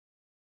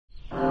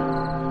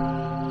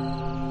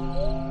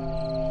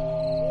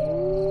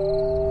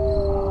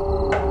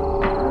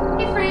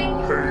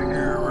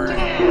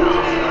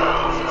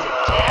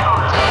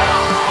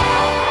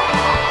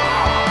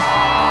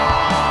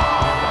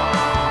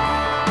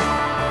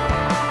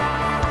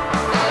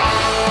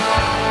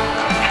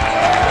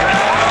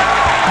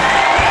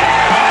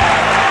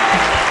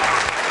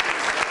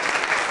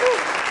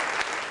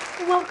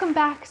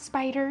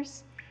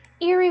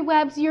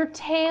Webbs, your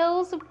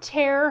Tales of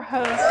Terror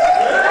host.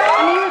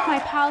 I'm here with my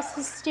pals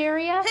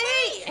Hysteria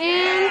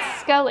and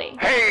Scully.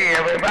 Hey,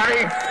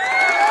 everybody!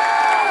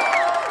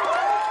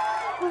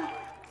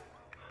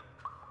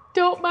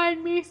 Don't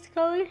mind me,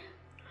 Scully.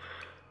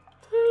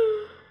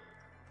 I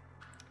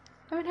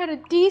haven't had a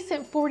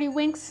decent 40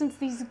 winks since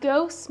these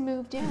ghosts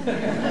moved in.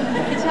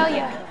 I tell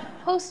ya,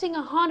 hosting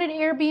a haunted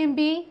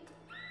Airbnb,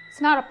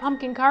 it's not a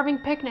pumpkin carving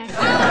picnic.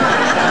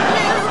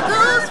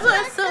 Those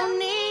were so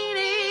needy.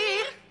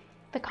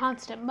 The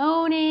constant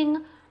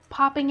moaning,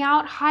 popping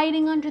out,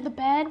 hiding under the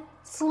bed,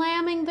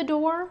 slamming the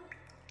door.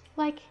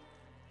 Like,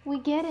 we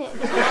get it. Don't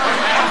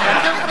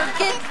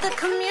forget the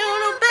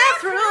communal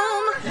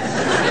bathroom.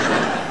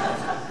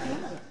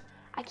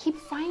 I keep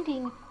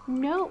finding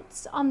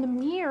notes on the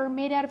mirror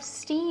made out of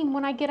steam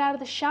when I get out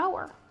of the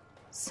shower.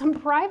 Some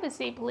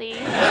privacy, please.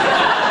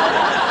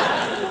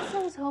 I guess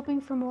I was hoping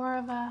for more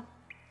of a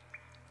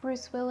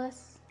Bruce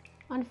Willis,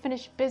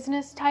 unfinished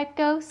business type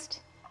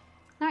ghost.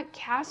 Not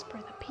Casper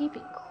the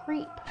peeping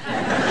creep.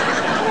 And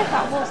I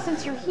thought, well,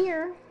 since you're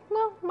here,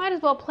 well, might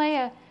as well play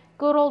a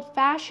good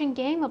old-fashioned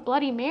game of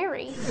Bloody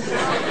Mary.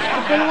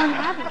 But they weren't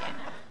having it.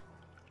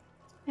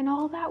 And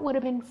all that would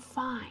have been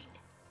fine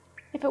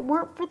if it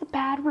weren't for the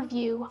bad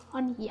review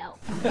on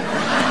Yelp.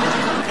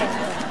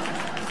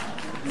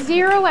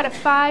 0 out of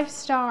 5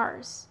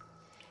 stars.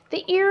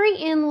 The Eerie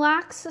Inn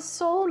lacks a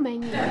soul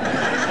menu,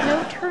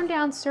 no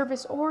turn-down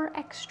service or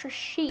extra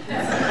sheets.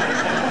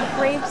 The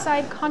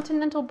Graveside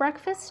Continental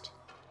Breakfast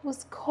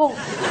was cold.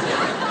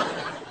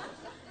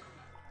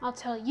 I'll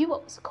tell you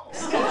what was cold.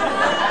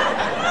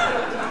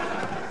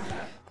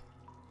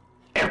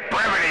 If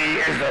brevity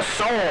is the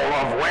soul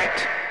of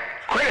wit,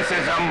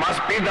 criticism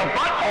must be the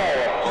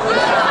butthole.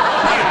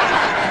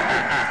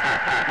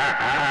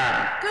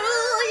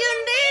 Girl,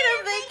 you need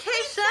a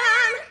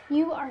vacation.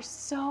 You are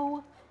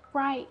so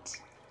right.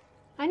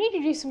 I need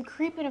to do some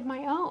creeping of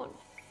my own.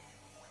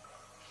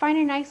 Find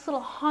a nice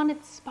little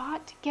haunted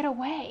spot to get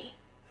away.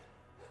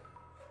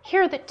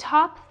 Here are the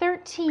top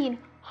 13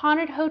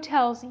 haunted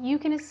hotels you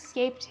can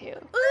escape to.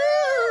 Ooh,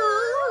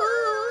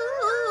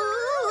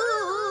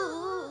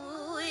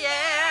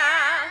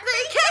 yeah.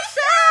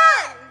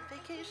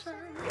 Vacation.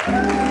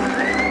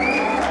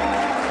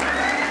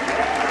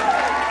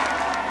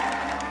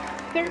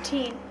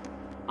 13.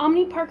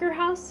 Omni Parker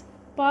House,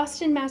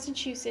 Boston,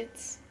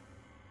 Massachusetts.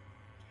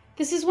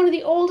 This is one of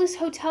the oldest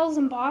hotels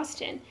in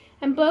Boston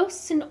and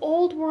boasts an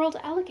old-world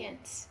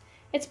elegance.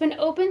 It's been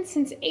open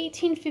since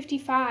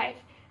 1855,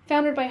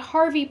 founded by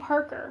Harvey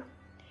Parker.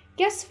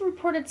 Guests have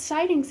reported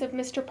sightings of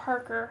Mr.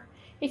 Parker.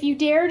 If you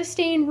dare to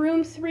stay in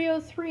room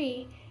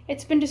 303,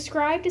 it's been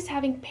described as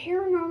having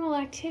paranormal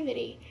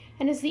activity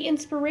and is the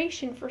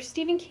inspiration for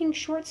Stephen King's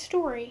short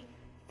story,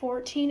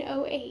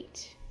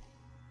 1408.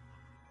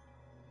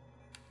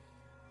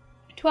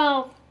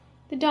 12.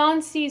 The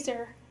Don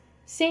Caesar,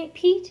 St.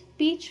 Pete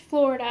Beach,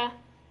 Florida.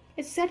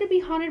 It's said to be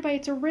haunted by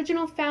its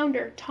original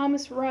founder,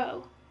 Thomas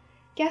Rowe.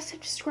 Guests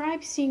have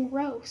described seeing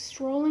Rowe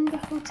strolling the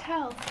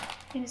hotel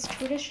in his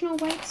traditional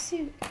white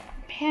suit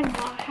and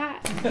Panama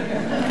hat.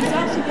 He's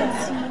also been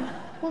seen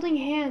holding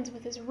hands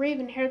with his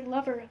raven-haired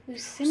lover,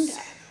 Lucinda.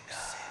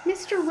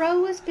 Mr.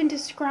 Rowe has been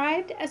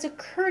described as a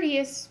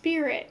courteous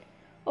spirit,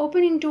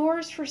 opening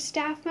doors for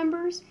staff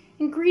members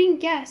and greeting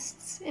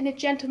guests in a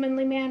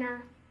gentlemanly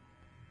manner.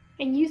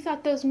 And you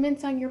thought those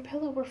mints on your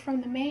pillow were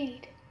from the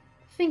maid.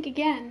 Think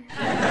again.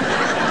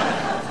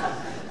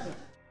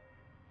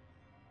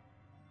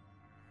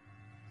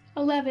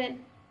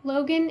 11.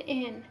 Logan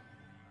Inn,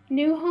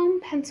 New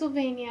Home,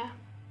 Pennsylvania.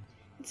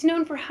 It's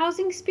known for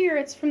housing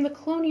spirits from the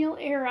colonial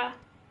era.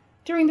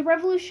 During the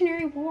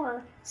Revolutionary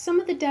War, some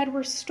of the dead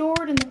were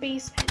stored in the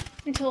basement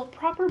until a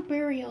proper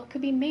burial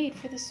could be made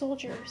for the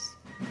soldiers.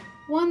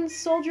 One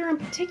soldier in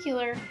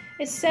particular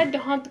is said to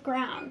haunt the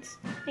grounds,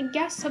 and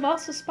guests have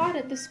also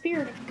spotted the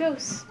spirit of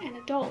ghosts and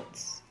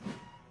adults.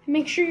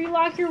 Make sure you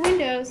lock your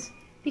windows,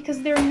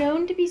 because they're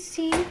known to be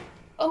seen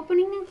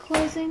opening and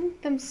closing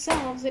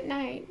themselves at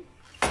night.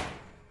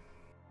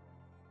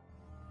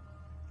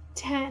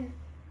 10.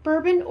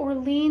 Bourbon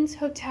Orleans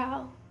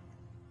Hotel.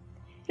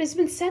 It has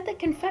been said that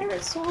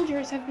Confederate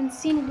soldiers have been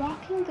seen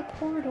walking the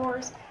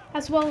corridors,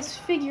 as well as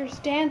figures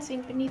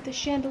dancing beneath the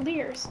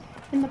chandeliers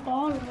in the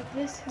ballroom of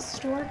this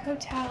historic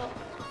hotel.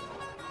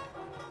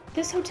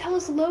 This hotel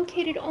is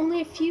located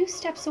only a few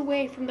steps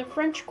away from the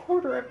French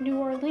Quarter of New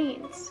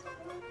Orleans.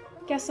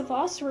 Guests have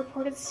also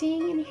reported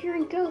seeing and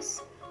hearing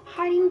ghosts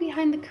hiding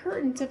behind the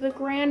curtains of the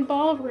grand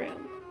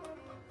ballroom.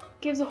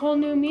 Gives a whole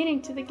new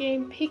meaning to the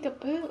game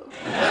Peek-a-Boo.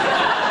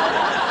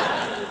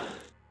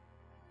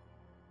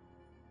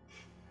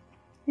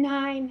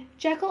 9.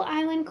 Jekyll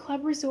Island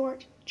Club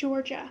Resort,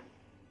 Georgia.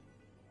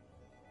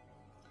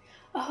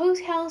 A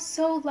hotel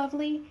so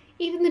lovely,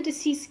 even the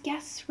deceased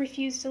guests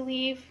refused to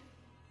leave.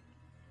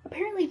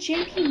 Apparently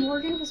J.P.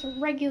 Morgan was a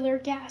regular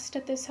guest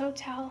at this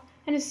hotel,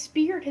 and his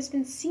spirit has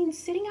been seen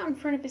sitting out in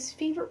front of his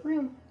favorite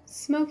room,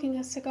 smoking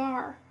a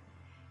cigar.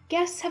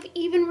 Guests have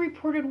even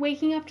reported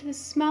waking up to the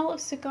smell of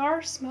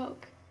cigar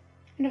smoke,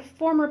 and a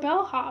former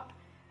bellhop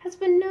has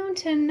been known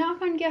to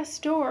knock on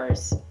guest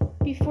doors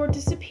before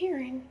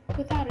disappearing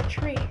without a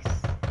trace.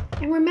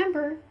 And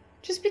remember,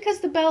 just because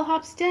the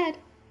bellhop's dead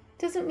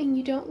doesn't mean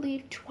you don't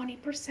leave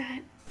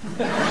 20%.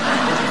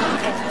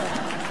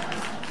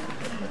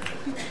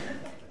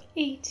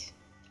 8.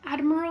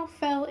 Admiral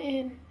Fell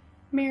Inn,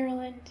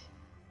 Maryland.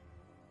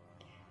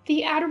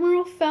 The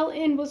Admiral Fell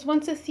Inn was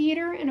once a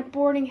theater and a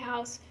boarding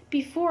house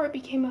before it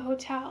became a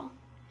hotel.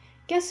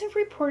 Guests have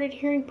reported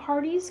hearing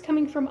parties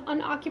coming from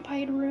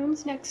unoccupied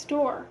rooms next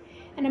door,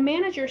 and a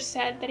manager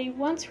said that he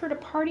once heard a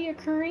party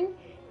occurring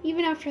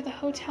even after the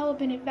hotel had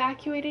been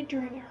evacuated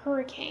during a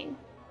hurricane.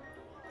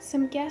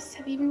 Some guests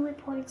have even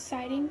reported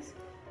sightings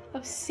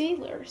of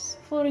sailors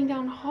floating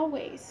down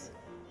hallways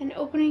and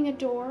opening a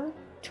door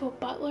to a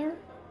butler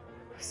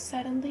who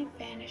suddenly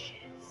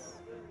vanishes.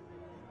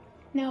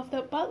 Now, if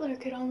the butler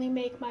could only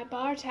make my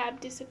bar tab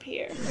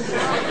disappear.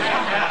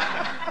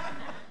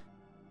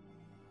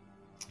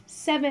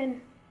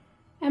 7.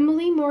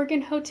 Emily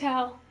Morgan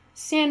Hotel,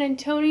 San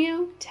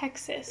Antonio,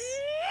 Texas.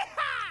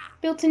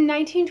 Built in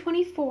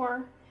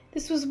 1924,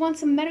 this was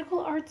once a medical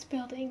arts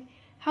building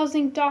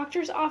housing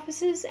doctors'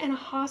 offices and a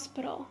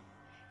hospital.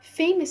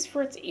 Famous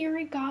for its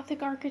eerie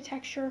Gothic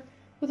architecture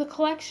with a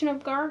collection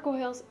of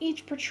gargoyles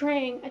each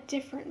portraying a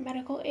different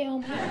medical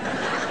ailment.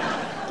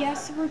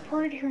 Guests have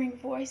reported hearing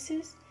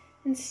voices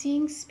and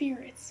seeing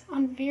spirits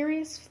on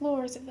various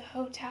floors of the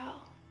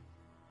hotel.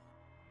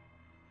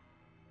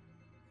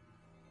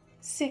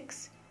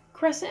 6.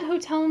 Crescent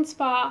Hotel and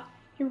Spa,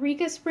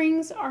 Eureka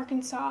Springs,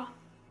 Arkansas.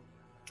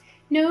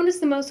 Known as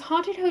the most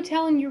haunted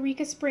hotel in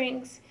Eureka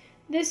Springs,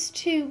 this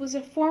too was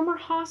a former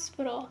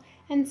hospital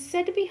and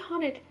said to be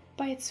haunted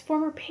by its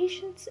former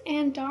patients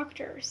and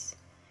doctors.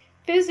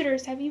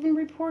 Visitors have even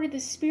reported the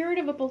spirit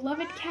of a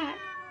beloved cat,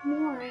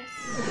 Morris.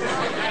 The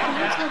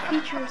hotel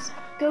features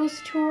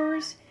ghost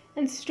tours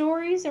and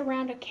stories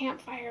around a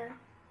campfire.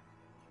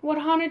 What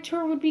haunted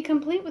tour would be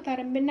complete without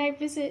a midnight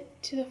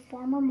visit to the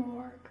former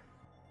morgue?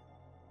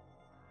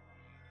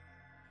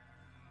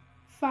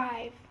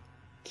 5.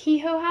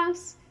 Kehoe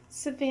House,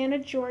 Savannah,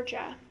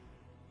 Georgia.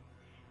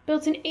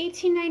 Built in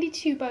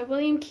 1892 by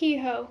William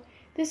Kehoe,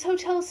 this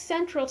hotel is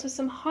central to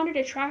some haunted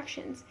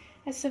attractions,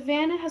 as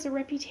Savannah has a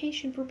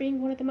reputation for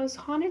being one of the most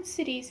haunted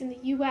cities in the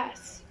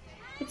U.S.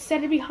 It's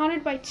said to be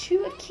haunted by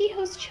 2 of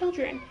Kehoe's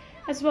children,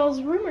 as well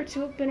as rumored to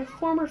have been a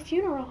former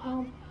funeral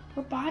home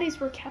where bodies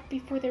were kept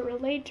before they were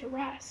laid to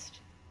rest.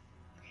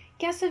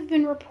 Guests have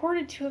been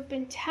reported to have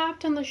been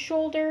tapped on the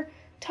shoulder,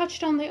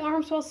 touched on the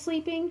arms while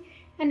sleeping,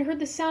 and heard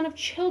the sound of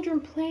children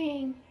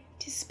playing,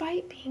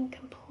 despite being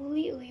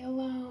completely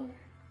alone.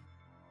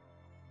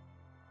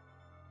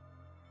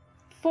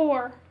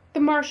 4. The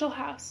Marshall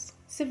House,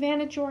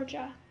 Savannah,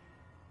 Georgia.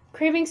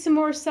 Craving some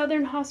more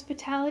southern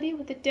hospitality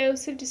with a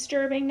dose of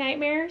disturbing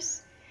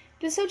nightmares?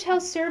 This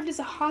hotel served as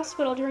a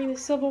hospital during the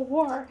Civil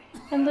War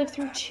and lived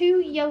through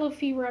 2 yellow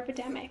fever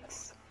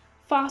epidemics.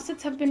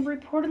 Faucets have been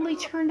reportedly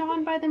turned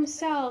on by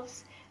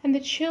themselves, and the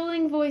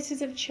chilling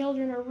voices of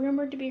children are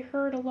rumored to be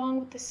heard along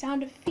with the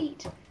sound of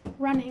feet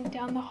running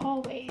down the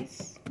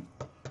hallways.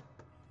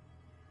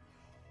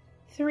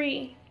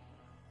 3.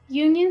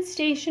 Union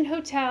Station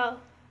Hotel,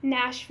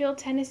 Nashville,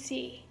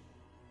 Tennessee.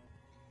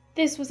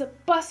 This was a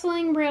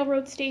bustling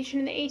railroad station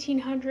in the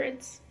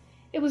 1800s.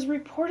 It was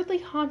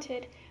reportedly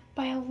haunted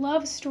by a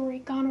love story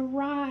gone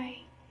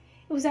awry.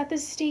 It was at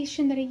this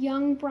station that a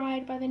young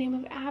bride by the name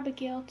of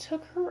Abigail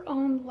took her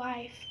own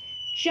life,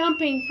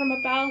 jumping from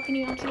a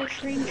balcony onto the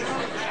train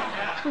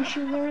tracks when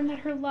she learned that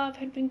her love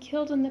had been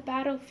killed in the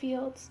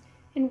battlefields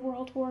in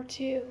World War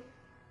II.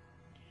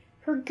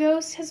 Her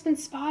ghost has been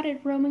spotted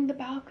roaming the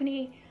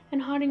balcony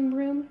and haunting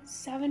room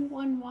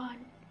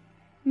 711.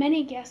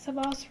 Many guests have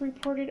also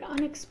reported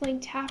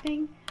unexplained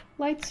tapping,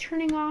 lights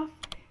turning off,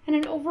 and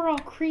an overall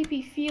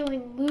creepy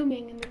feeling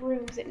looming in the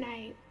rooms at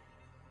night.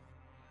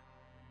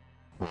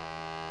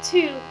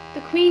 2.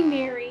 The Queen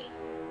Mary,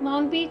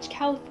 Long Beach,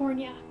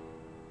 California.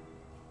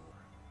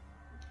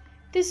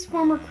 This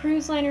former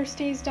cruise liner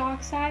stays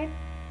dockside,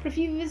 but if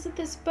you visit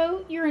this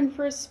boat, you're in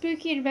for a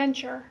spooky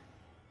adventure.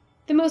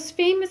 The most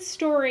famous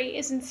story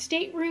is in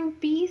stateroom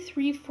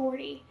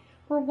B340,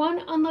 where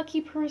one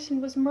unlucky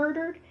person was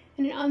murdered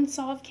in an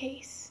unsolved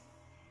case.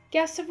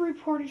 Guests have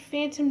reported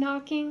phantom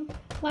knocking,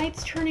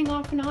 lights turning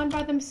off and on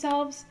by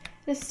themselves,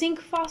 and a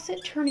sink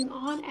faucet turning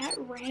on at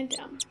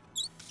random.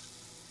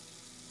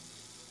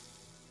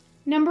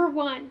 Number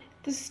 1.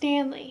 The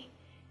Stanley,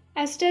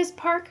 Estes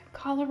Park,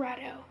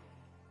 Colorado.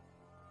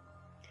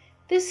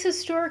 This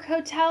historic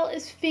hotel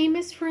is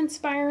famous for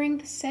inspiring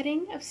the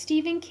setting of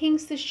Stephen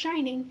King's The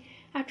Shining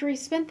after he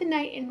spent the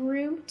night in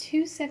room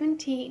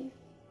 217.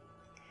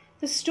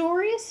 The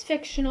story is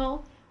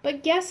fictional,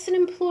 but guests and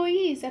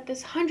employees at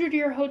this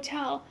 100-year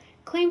hotel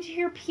claim to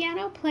hear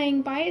piano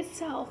playing by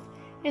itself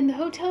in the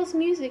hotel's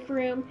music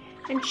room,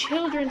 and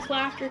children's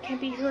laughter can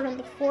be heard on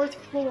the 4th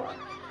floor.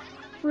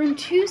 Room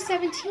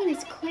 217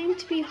 is claimed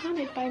to be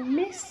haunted by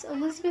Miss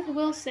Elizabeth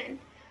Wilson,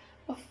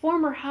 a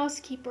former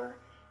housekeeper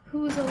who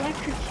was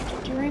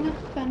electrocuted during a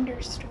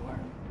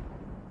thunderstorm.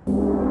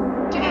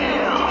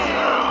 Tales,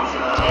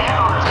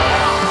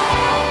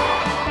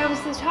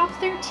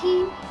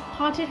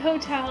 haunted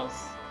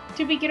hotels.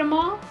 Did we get them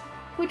all?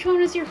 Which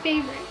one is your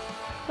favorite?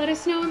 Let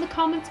us know in the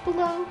comments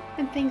below,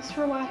 and thanks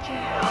for watching.